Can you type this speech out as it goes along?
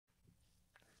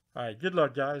All right, good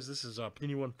luck, guys. This is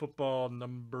Panini One Football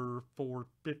number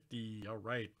 450. All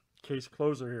right, case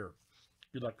closer here.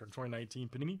 Good luck for 2019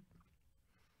 Panini.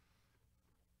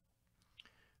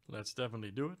 Let's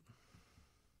definitely do it.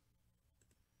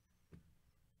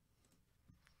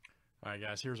 All right,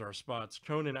 guys, here's our spots.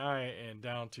 Conan, I, and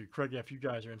down to Craig F. You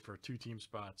guys are in for 2-team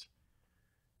spots.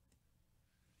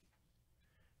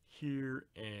 Here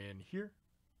and here.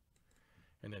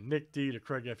 And then Nick D to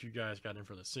Craig F. You guys got in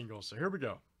for the single. So here we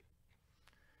go.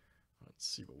 Let's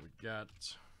see what we got.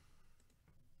 Let's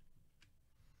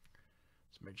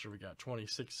make sure we got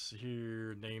 26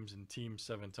 here. Names and teams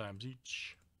 7 times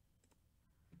each.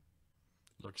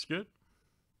 Looks good.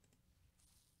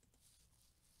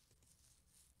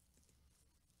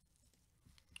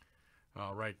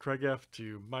 All right, Craig F.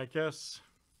 to Mike S.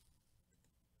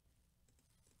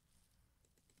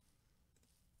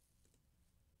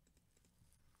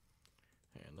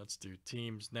 And let's do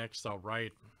teams next. All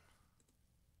right.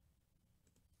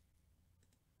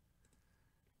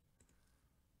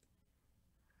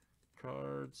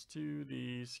 Cards to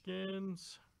the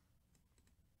skins.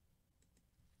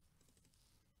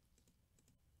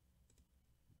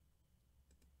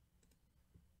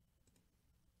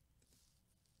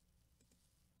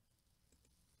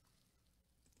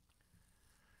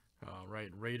 All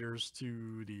right, Raiders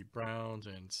to the Browns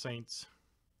and Saints.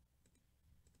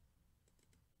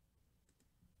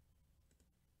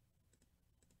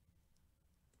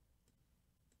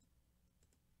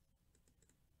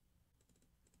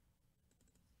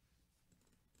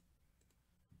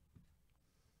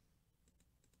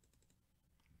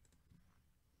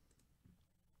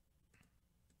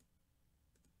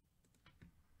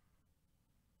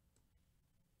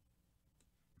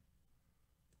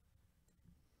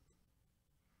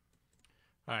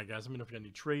 All right, guys, let me know if you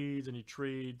got any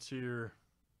trades here.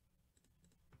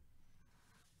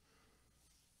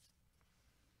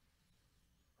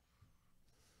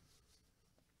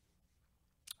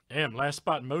 Damn, last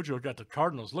spot Mojo got the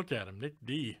Cardinals. Look at him, Nick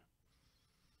D.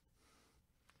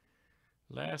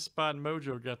 Last spot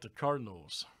Mojo got the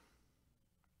Cardinals.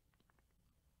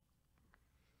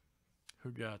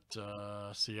 Who got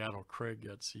Seattle? Craig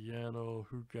got Seattle.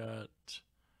 Who got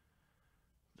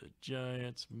the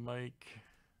Giants? Mike.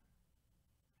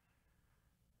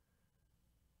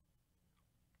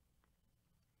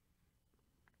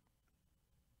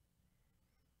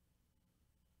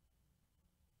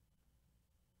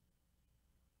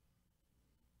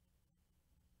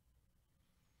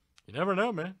 You never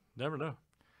know, man. Never know.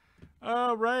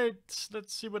 All right,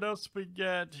 let's see what else we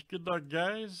got. Good luck,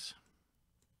 guys.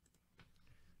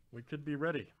 We could be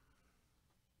ready.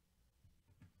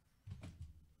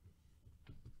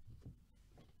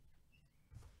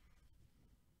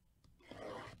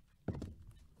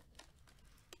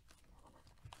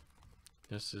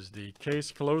 This is the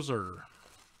case closer.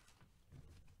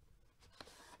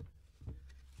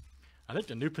 I think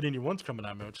the new Panini One's coming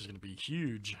out, man, which is going to be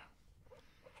huge.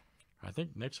 I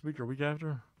think next week or week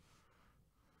after.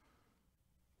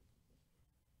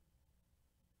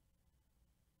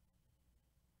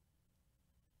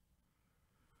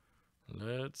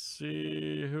 Let's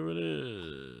see who it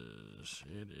is.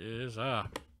 It is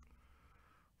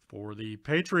for the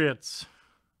Patriots.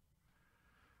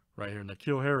 Right here,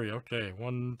 N'Keal Harry. Okay,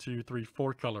 1, 2, 3,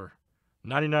 4 color.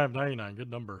 99/99. Good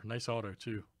number. Nice auto,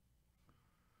 too.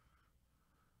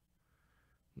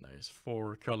 Nice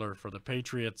 4 color for the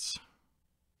Patriots.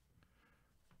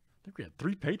 I think we had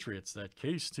 3 Patriots that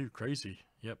case, too. Crazy.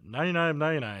 Yep,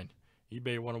 99/99.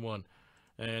 eBay 101.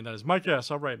 And that is Mike S.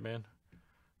 All right, man.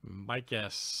 Mike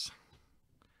S.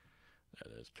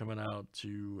 That is coming out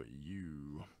to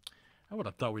you. I would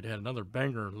have thought we'd had another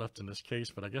banger left in this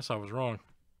case, but I guess I was wrong.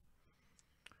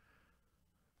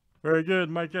 Very good,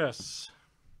 Mike S.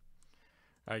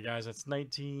 All right, guys, that's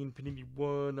 19 Panini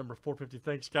One, number 450.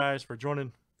 Thanks, guys, for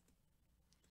joining.